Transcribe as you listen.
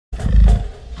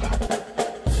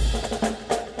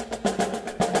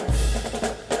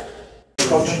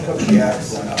Coach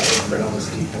Yaklich on this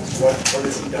defense, what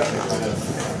has he done to kind of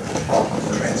help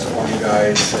transform you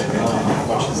guys, and how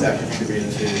much has that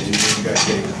contributed to you guys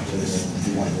getting to this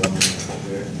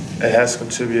point? It has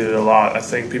contributed a lot. I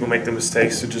think people make the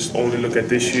mistakes to just only look at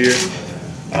this year.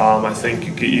 I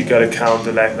think you got to count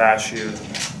the last year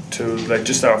to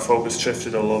just our focus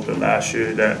shifted a little bit last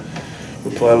year, that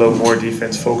we play a little more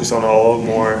defense, focus on a little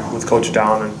more with Coach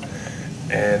Down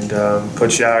and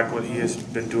Coach Yaklich. What he has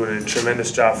been doing a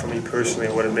tremendous job for me personally.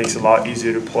 What it makes it a lot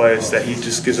easier to play is that he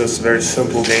just gives us very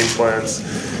simple game plans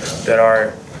that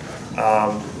are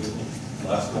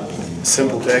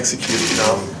simple to execute. You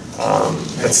know,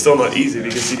 that's still not easy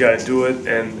because you got to do it,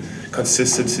 and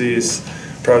consistency is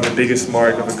probably the biggest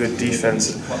mark of a good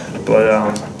defense. But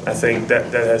I think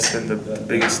that has been the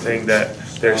biggest thing, that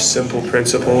there's simple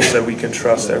principles that we can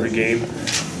trust every game,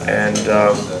 and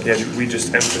yeah, we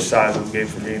just emphasize them game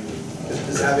for game.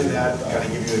 Does having that kind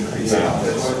of give you increased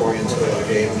confidence going into a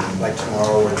game like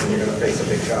tomorrow when you're going to face a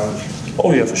big challenge?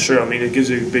 Oh yeah, for sure. I mean, it gives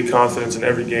you big confidence in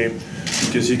every game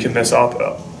because you can mess up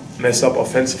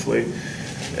offensively,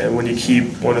 and when you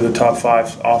keep one of the top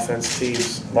 5 offense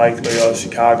teams like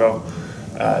Chicago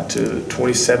to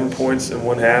 27 points in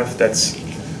one half, that's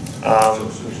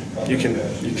you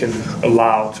can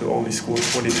allow to only score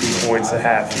 22 points a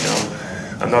half. You know,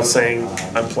 I'm not saying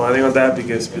I'm planning on that,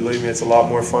 because believe me, it's a lot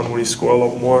more fun when you score a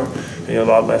lot more and you're a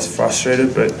lot less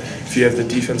frustrated. But if you have the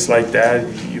defense like that,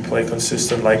 you play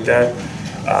consistent like that,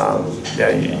 yeah,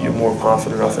 you're more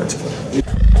confident offensively.